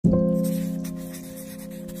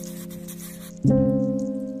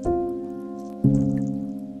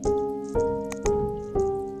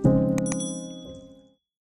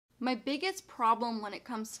biggest problem when it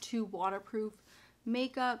comes to waterproof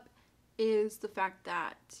makeup is the fact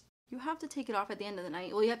that you have to take it off at the end of the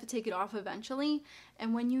night. Well, you have to take it off eventually.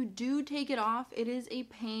 And when you do take it off, it is a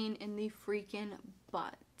pain in the freaking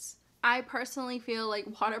butt. I personally feel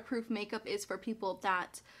like waterproof makeup is for people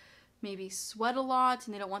that maybe sweat a lot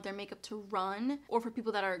and they don't want their makeup to run, or for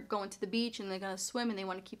people that are going to the beach and they're gonna swim and they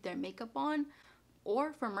want to keep their makeup on,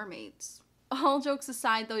 or for mermaids. All jokes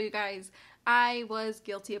aside though, you guys, I was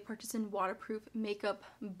guilty of purchasing waterproof makeup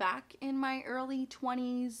back in my early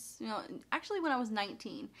 20s. You know, actually when I was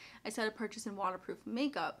 19, I started purchasing waterproof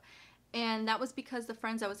makeup. And that was because the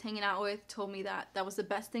friends I was hanging out with told me that that was the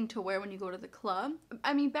best thing to wear when you go to the club.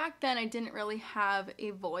 I mean, back then I didn't really have a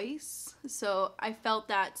voice. So I felt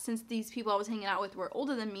that since these people I was hanging out with were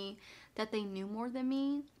older than me, that they knew more than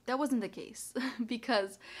me. That wasn't the case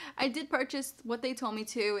because I did purchase what they told me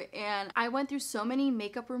to, and I went through so many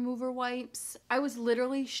makeup remover wipes. I was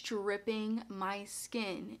literally stripping my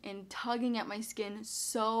skin and tugging at my skin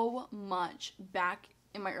so much back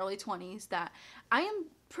in my early 20s that I am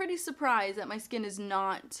pretty surprised that my skin is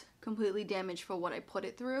not completely damaged for what I put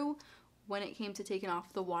it through when it came to taking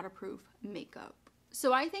off the waterproof makeup.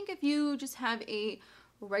 So I think if you just have a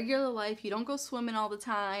regular life, you don't go swimming all the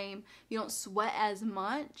time, you don't sweat as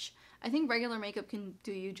much, I think regular makeup can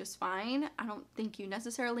do you just fine. I don't think you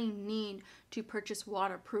necessarily need to purchase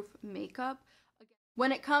waterproof makeup.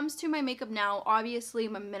 When it comes to my makeup now, obviously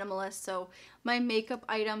I'm a minimalist, so my makeup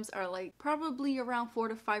items are like probably around 4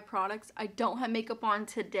 to 5 products. I don't have makeup on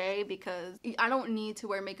today because I don't need to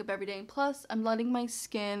wear makeup every day, and plus I'm letting my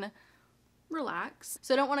skin relax.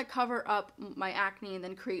 So I don't want to cover up my acne and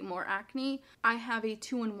then create more acne. I have a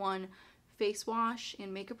 2-in-1 face wash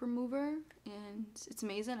and makeup remover, and it's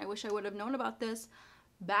amazing. I wish I would have known about this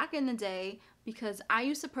back in the day because I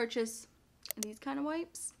used to purchase these kind of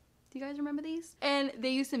wipes. Do you guys remember these? And they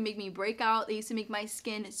used to make me break out. They used to make my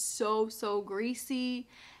skin so greasy.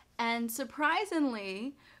 And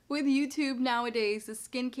surprisingly, with YouTube nowadays, the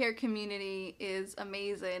skincare community is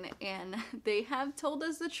amazing, and they have told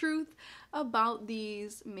us the truth about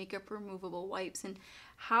these makeup removable wipes and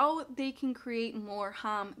how they can create more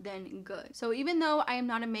harm than good. So even though I am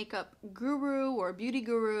not a makeup guru or beauty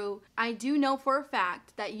guru, I do know for a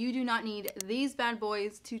fact that you do not need these bad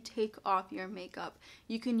boys to take off your makeup.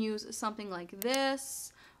 You can use something like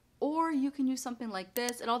this, or you can use something like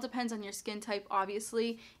this. It all depends on your skin type,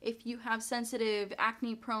 obviously. If you have sensitive,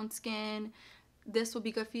 acne-prone skin, this will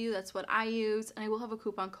be good for you. That's what I use, and I will have a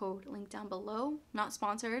coupon code linked down below. Not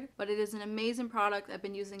sponsored, but it is an amazing product. I've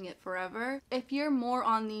been using it forever. If you're more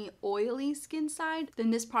on the oily skin side, then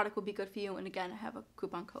this product will be good for you, and again, I have a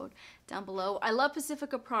coupon code down below. I love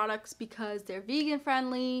Pacifica products because they're vegan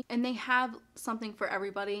friendly and they have something for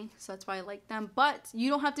everybody, so that's why I like them. But you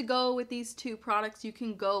don't have to go with these 2 products. You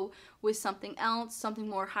can go with something else, something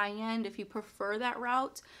more high-end if you prefer that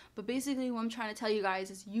route. But basically what I'm trying to tell you guys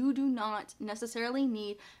is you do not necessarily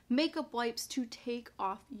need makeup wipes to take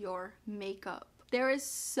off your makeup. There is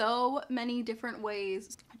so many different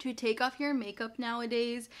ways to take off your makeup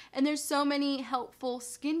nowadays, and there's so many helpful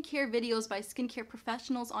skincare videos by skincare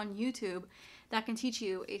professionals on YouTube that can teach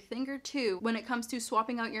you a thing or two when it comes to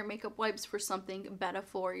swapping out your makeup wipes for something better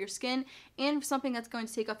for your skin and something that's going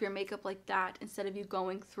to take off your makeup like that instead of you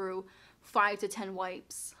going through 5 to 10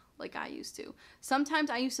 wipes like I used to. Sometimes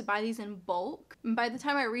I used to buy these in bulk, and by the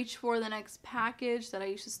time I reached for the next package that I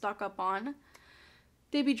used to stock up on,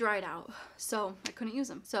 they'd be dried out, so I couldn't use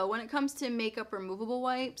them. So when it comes to makeup removable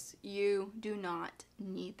wipes, you do not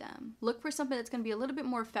need them. Look for something that's going to be a little bit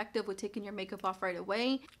more effective with taking your makeup off right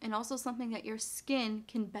away, and also something that your skin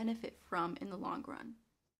can benefit from in the long run.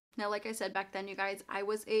 Now, like I said back then, you guys, I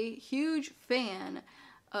was a huge fan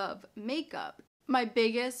of makeup. My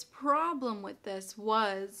biggest problem with this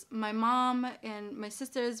was my mom and my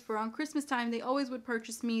sisters, for around Christmas time, they always would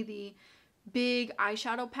purchase me the big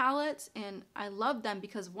eyeshadow palettes, and I loved them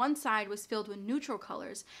because one side was filled with neutral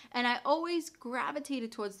colors, and I always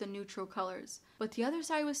gravitated towards the neutral colors, but the other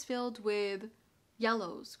side was filled with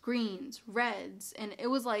yellows, greens, reds, and it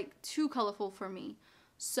was like too colorful for me.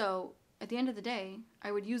 So at the end of the day,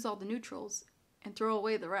 I would use all the neutrals and throw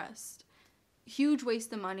away the rest. Huge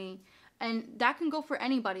waste of money. And that can go for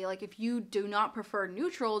anybody. Like if you do not prefer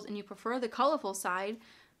neutrals and you prefer the colorful side,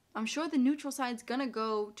 I'm sure the neutral side's gonna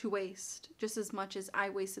go to waste just as much as I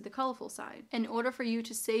wasted the colorful side. In order for you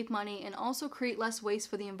to save money and also create less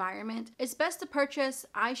waste for the environment, it's best to purchase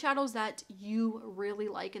eyeshadows that you really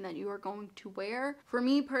like and that you are going to wear. For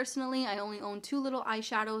me personally, I only own 2 little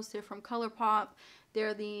eyeshadows. They're from ColourPop.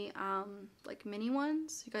 They're the like mini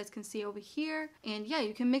ones you guys can see over here. And yeah,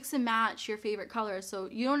 you can mix and match your favorite colors. So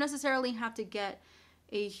you don't necessarily have to get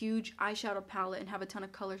a huge eyeshadow palette and have a ton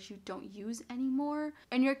of colors you don't use anymore,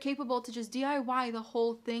 and you're capable to just DIY the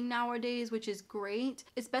whole thing nowadays, which is great,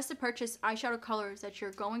 it's best to purchase eyeshadow colors that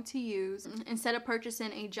you're going to use instead of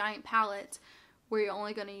purchasing a giant palette where you're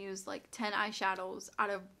only going to use like 10 eyeshadows out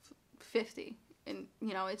of 50. And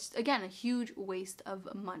you know, it's again a huge waste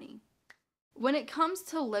of money. When it comes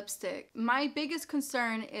to lipstick, my biggest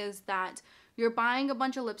concern is that you're buying a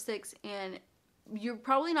bunch of lipsticks and you're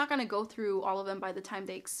probably not going to go through all of them by the time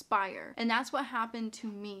they expire. And that's what happened to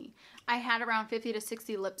me. I had around 50 to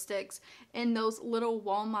 60 lipsticks in those little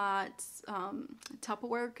Walmart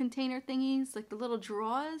Tupperware container thingies, like the little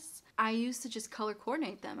drawers. I used to just color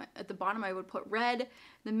coordinate them. At the bottom I would put red, in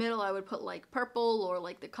the middle I would put like purple or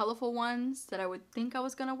like the colorful ones that I would think I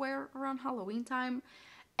was going to wear around Halloween time.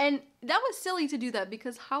 And that was silly to do that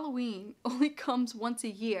because Halloween only comes once a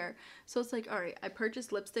year. So it's like, all right, I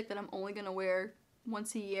purchased lipstick that I'm only going to wear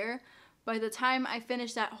once a year. By the time I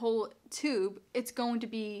finish that whole tube, it's going to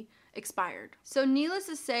be expired. So needless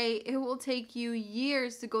to say, it will take you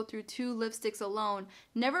years to go through 2 lipsticks alone.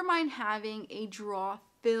 Never mind having a drawer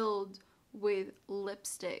filled with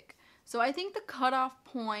lipstick. So I think the cutoff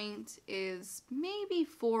point is maybe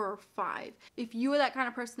 4 or 5. If you are that kind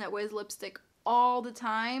of person that wears lipstick all the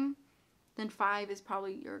time, then 5 is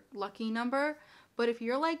probably your lucky number. But if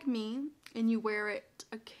you're like me and you wear it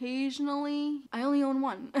occasionally, I only own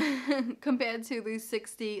 1 compared to these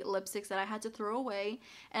 60 lipsticks that I had to throw away,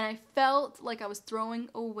 and I felt like I was throwing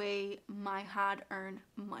away my hard-earned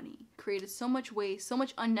money. Created so much waste, so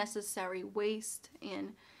much unnecessary waste,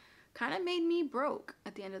 and kind of made me broke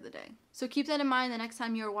at the end of the day. So keep that in mind the next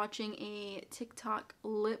time you're watching a TikTok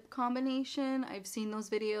lip combination. I've seen those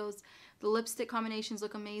videos. The lipstick combinations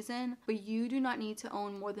look amazing, but you do not need to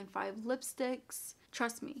own more than 5 lipsticks.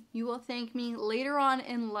 Trust me, you will thank me later on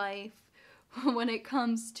in life when it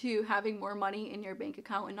comes to having more money in your bank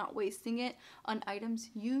account and not wasting it on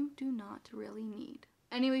items you do not really need.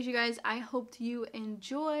 Anyways, you guys, I hoped you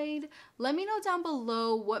enjoyed. Let me know down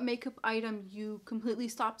below what makeup item you completely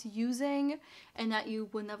stopped using and that you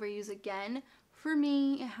will never use again. For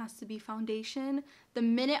me, it has to be foundation. The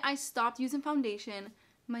minute I stopped using foundation,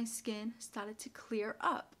 my skin started to clear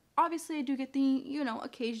up. Obviously, I do get the, you know,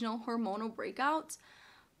 occasional hormonal breakouts,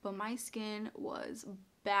 but my skin was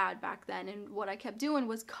bad back then, and what I kept doing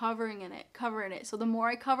was covering it. So the more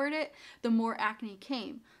I covered it, the more acne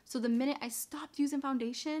came. So the minute I stopped using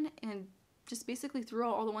foundation and just basically threw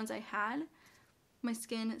out all the ones I had, my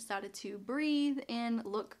skin started to breathe and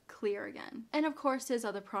look clear again. And of course, there's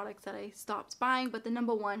other products that I stopped buying, but the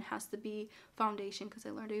number 1 has to be foundation because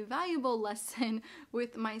I learned a valuable lesson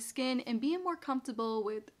with my skin and being more comfortable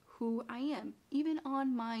with who I am, even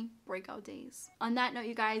on my breakout days. On that note,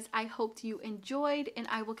 you guys, I hoped you enjoyed, and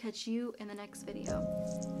I will catch you in the next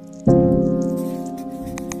video.